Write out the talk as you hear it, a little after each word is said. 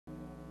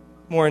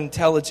more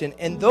intelligent.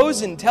 And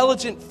those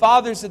intelligent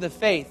fathers of the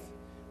faith,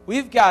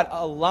 we've got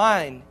a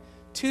line,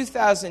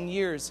 2,000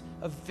 years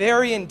of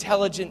very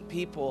intelligent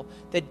people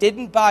that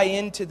didn't buy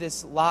into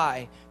this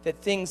lie that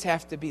things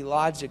have to be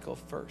logical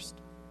first.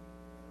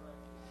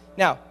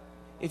 Now,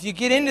 if you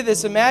get into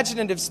this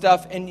imaginative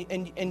stuff and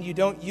you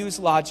don't use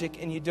logic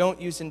and you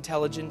don't use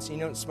intelligence and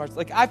you don't smart,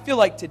 like I feel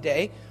like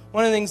today,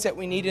 one of the things that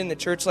we need in the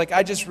church, like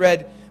I just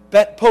read,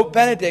 Pope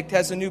Benedict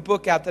has a new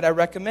book out that I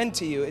recommend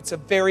to you. It's a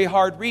very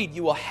hard read.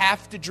 You will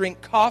have to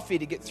drink coffee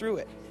to get through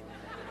it.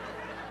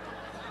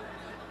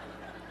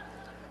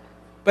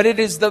 But it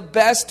is the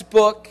best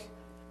book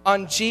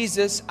on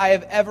Jesus I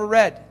have ever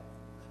read.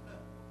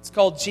 It's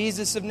called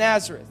Jesus of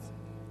Nazareth.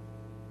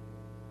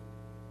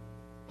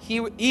 He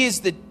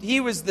was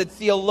the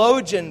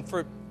theologian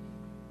for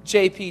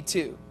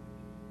JP2.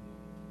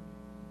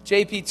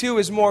 JP2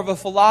 is more of a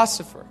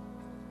philosopher.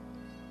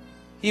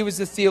 He was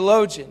the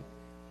theologian.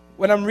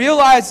 What I'm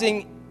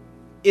realizing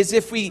is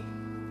if we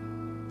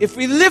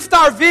lift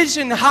our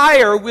vision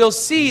higher, we'll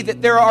see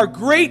that there are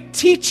great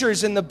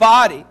teachers in the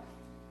body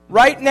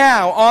right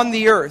now on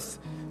the earth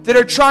that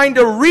are trying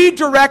to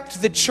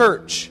redirect the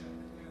church.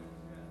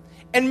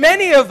 And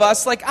many of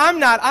us, like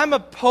I'm a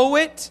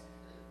poet,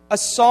 a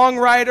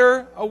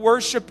songwriter, a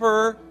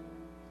worshiper,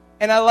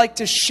 and I like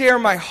to share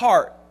my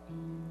heart.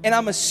 And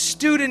I'm a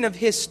student of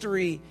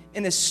history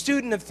and a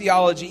student of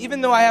theology.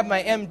 Even though I have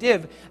my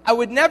MDiv, I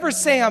would never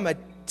say I'm a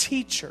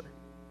teacher.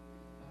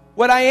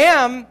 What I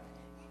am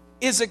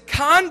is a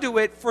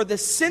conduit for the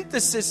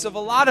synthesis of a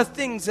lot of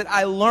things that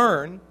I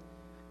learn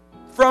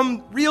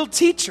from real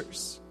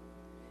teachers.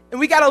 And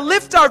we got to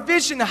lift our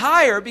vision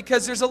higher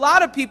because there's a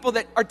lot of people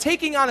that are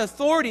taking on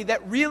authority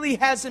that really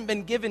hasn't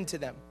been given to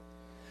them.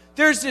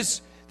 They're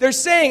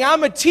saying,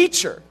 I'm a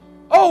teacher.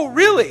 Oh,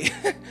 really?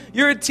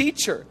 You're a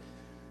teacher.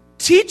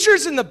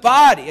 Teachers in the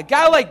body, a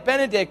guy like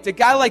Benedict, a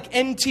guy like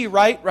N.T.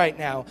 Wright right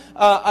now,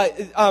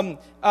 a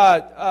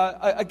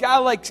guy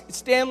like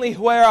Stanley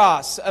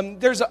Hueras.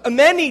 There's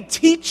many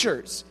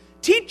teachers.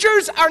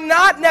 Teachers are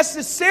not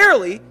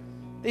necessarily,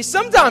 they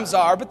sometimes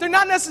are, but they're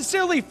not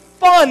necessarily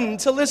fun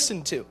to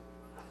listen to.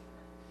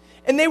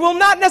 And they will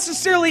not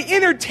necessarily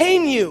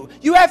entertain you.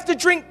 You have to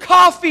drink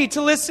coffee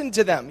to listen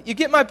to them. You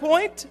get my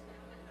point?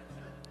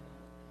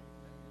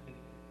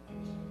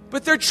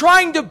 But they're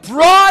trying to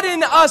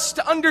broaden us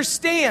to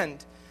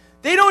understand.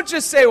 They don't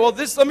just say, well,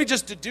 let me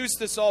just deduce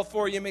this all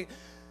for you.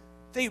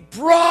 They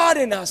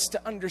broaden us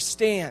to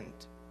understand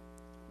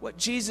what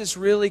Jesus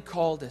really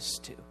called us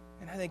to.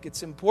 And I think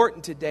it's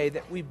important today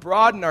that we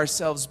broaden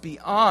ourselves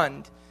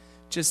beyond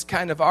just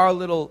kind of our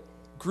little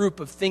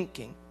group of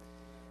thinking.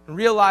 And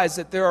realize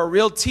that there are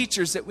real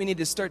teachers that we need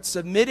to start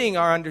submitting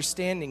our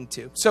understanding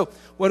to. So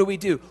what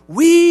do?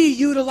 We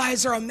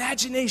utilize our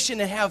imagination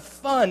and have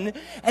fun,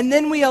 and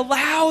then we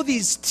allow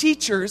these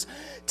teachers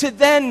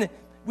to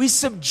we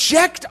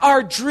subject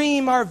our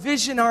dream, our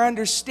vision, our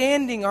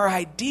understanding, our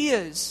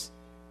ideas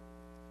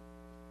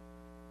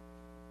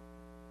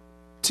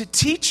to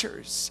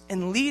teachers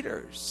and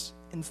leaders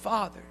and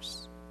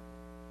fathers.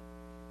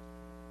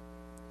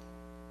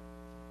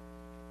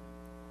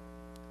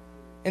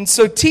 And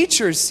so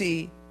teachers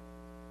see,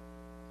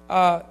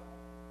 no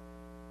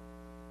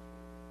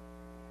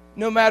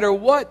matter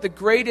what, the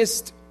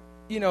greatest,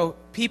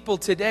 people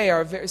today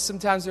are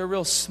sometimes they're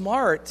real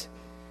smart.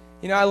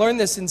 I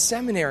learned this in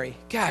seminary.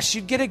 Gosh,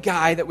 you'd get a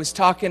guy that was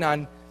talking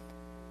on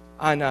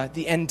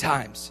the end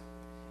times.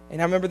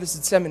 And I remember this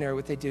in seminary,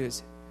 what they do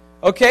is,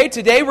 okay,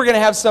 today we're going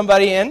to have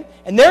somebody in,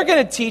 and they're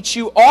going to teach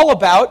you all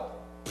about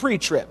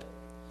pre-trib.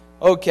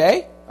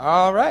 Okay,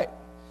 all right.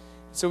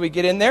 So we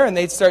get in there, and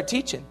they'd start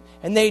teaching.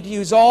 And they'd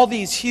use all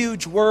these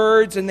huge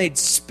words, and they'd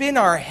spin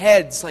our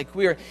heads like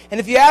we were. And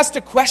if you asked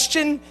a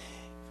question,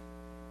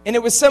 and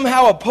it was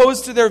somehow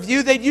opposed to their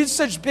view, they'd use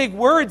such big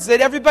words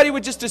that everybody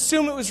would just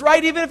assume it was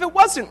right, even if it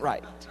wasn't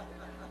right.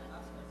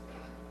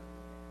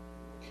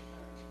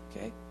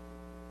 Okay?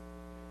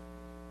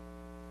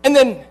 And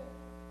then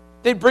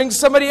they'd bring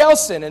somebody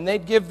else in, and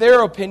they'd give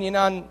their opinion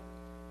on,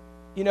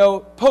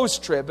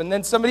 post-trib. And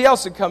then somebody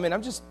else would come in.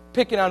 I'm just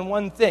picking on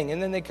one thing.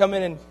 And then they'd come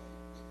in and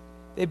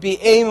they'd be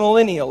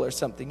amillennial or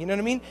something, you know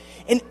what I mean?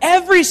 And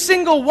every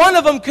single one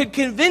of them could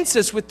convince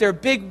us with their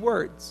big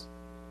words.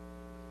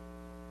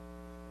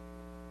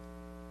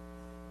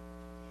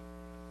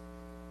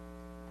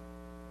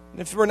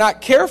 And if we're not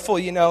careful,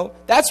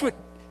 that's what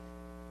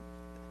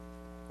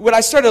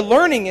I started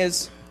learning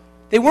is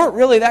they weren't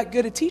really that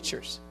good at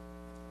teachers.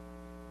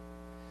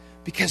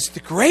 Because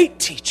the great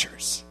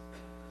teachers,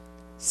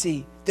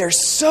 see,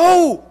 this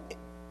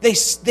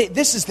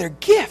is their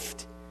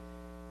gift.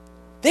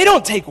 They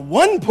don't take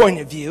one point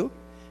of view.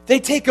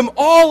 They take them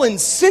all and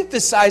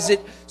synthesize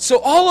it so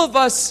all of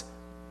us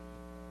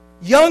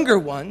younger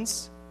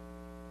ones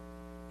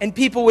and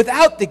people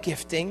without the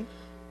gifting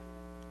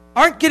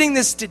aren't getting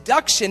this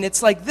deduction.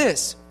 It's like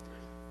this.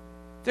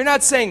 They're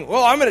not saying,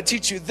 well, I'm going to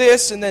teach you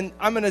this and then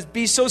I'm going to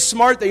be so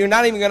smart that you're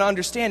not even going to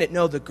understand it.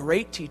 No, the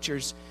great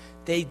teachers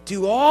They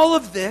do all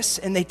of this,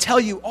 and they tell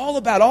you all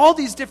about all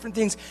these different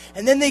things,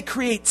 and then they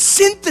create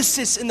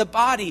synthesis in the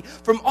body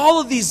from all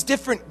of these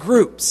different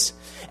groups.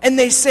 And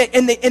they say,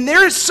 and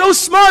they're so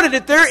smart at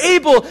it, they're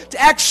able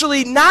to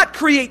actually not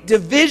create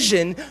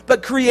division,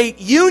 but create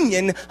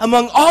union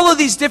among all of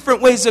these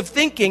different ways of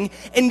thinking,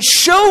 and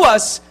show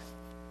us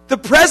the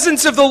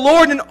presence of the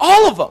Lord in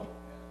all of them.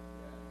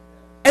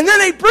 And then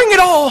they bring it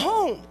all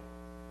home.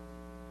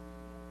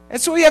 And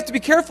so we have to be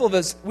careful of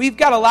this. We've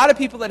got a lot of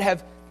people that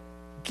have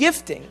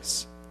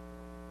giftings,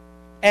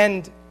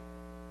 and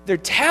they're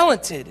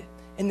talented,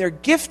 and they're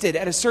gifted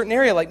at a certain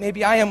area, like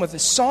maybe I am with the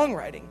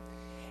songwriting,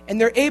 and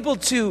they're able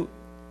to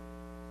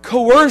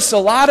coerce a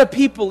lot of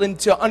people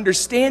into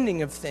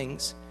understanding of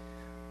things,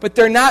 but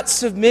they're not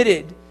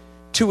submitted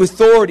to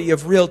authority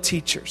of real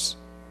teachers.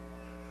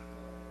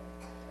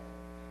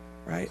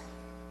 Right?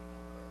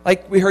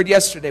 Like we heard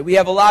yesterday, we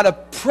have a lot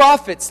of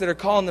prophets that are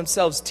calling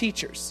themselves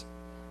teachers.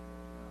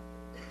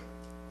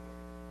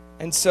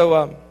 And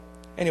so,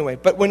 anyway,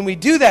 but when we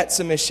do that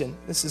submission,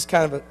 this is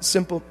kind of a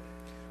simple,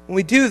 when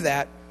we do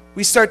that,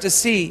 we start to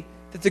see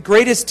that the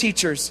greatest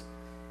teachers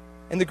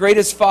and the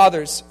greatest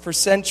fathers for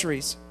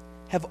centuries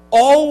have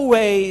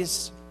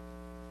always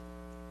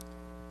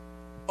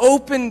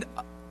opened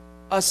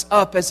us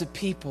up as a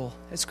people,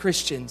 as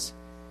Christians,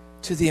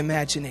 to the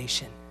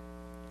imagination.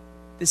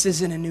 This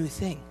isn't a new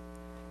thing.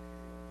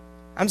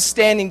 I'm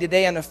standing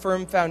today on a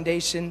firm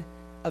foundation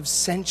of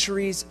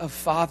centuries of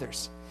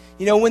fathers.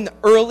 You know, when the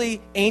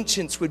early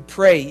ancients would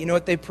pray, you know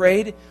what they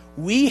prayed?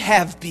 We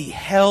have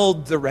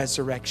beheld the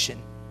resurrection.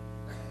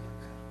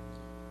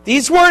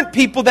 These weren't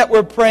people that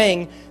were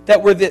praying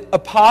that were the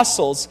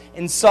apostles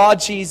and saw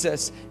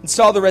Jesus and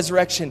saw the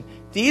resurrection.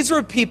 These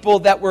were people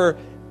that were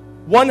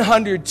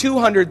 100,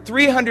 200,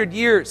 300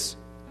 years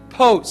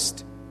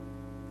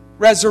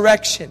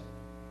post-resurrection.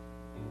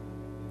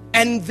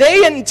 And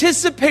they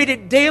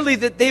anticipated daily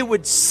that they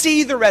would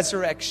see the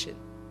resurrection.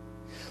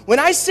 When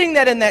I sing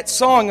that in that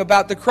song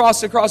about the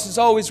cross is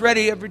always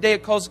ready, every day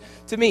it calls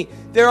to me.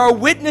 There are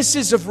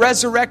witnesses of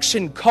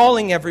resurrection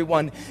calling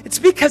everyone. It's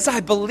because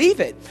I believe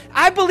it.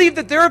 I believe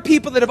that there are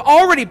people that have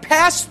already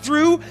passed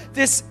through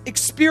this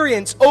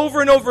experience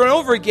over and over and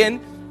over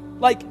again.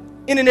 Like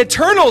in an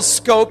eternal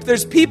scope,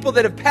 there's people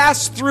that have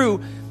passed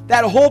through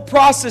that whole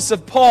process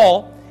of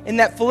Paul in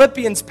that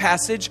Philippians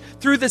passage,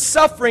 through the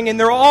suffering, and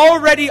they're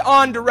already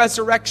on to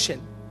resurrection.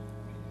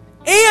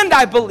 And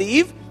I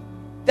believe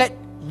that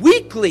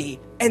weekly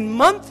and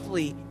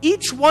monthly,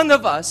 each one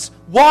of us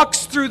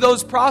walks through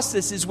those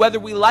processes, whether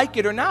we like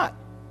it or not.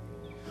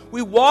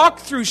 We walk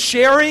through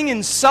sharing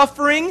and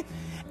suffering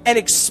and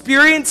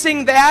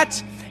experiencing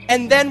that,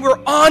 and then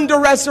we're on to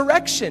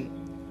resurrection.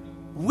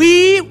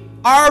 We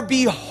are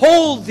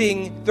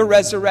beholding the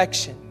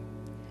resurrection.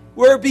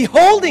 We're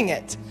beholding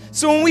it.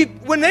 So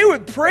when they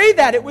would pray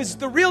that, it was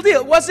the real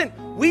deal. It wasn't,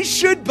 we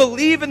should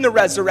believe in the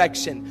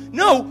resurrection.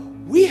 No,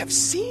 we have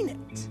seen it.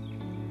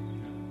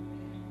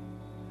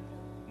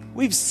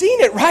 We've seen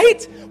it,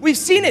 right? We've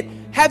seen it.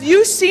 Have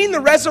you seen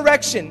the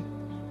resurrection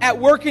at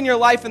work in your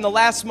life in the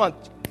last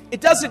month?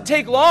 It doesn't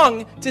take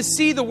long to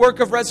see the work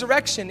of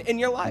resurrection in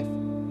your life.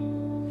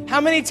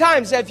 How many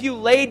times have you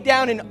laid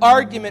down an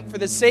argument for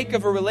the sake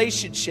of a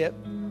relationship,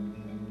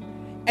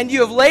 and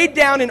you have laid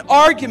down an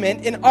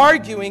argument in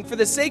arguing for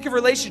the sake of a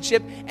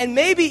relationship, and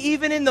maybe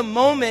even in the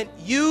moment,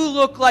 you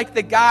look like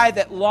the guy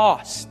that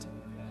lost.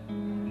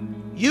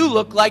 You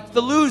look like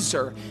the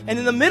loser. And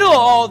in the middle of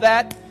all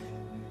that,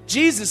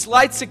 Jesus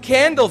lights a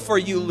candle for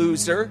you,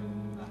 loser,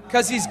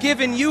 because he's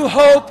given you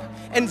hope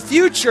and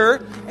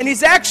future, and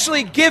he's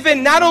actually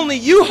given not only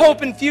you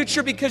hope and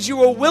future because you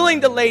were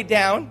willing to lay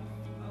down,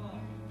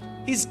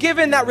 he's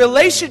given that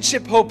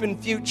relationship hope and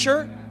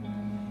future.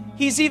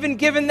 He's even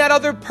given that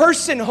other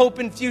person hope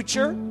and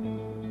future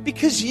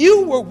because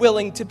you were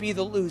willing to be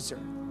the loser.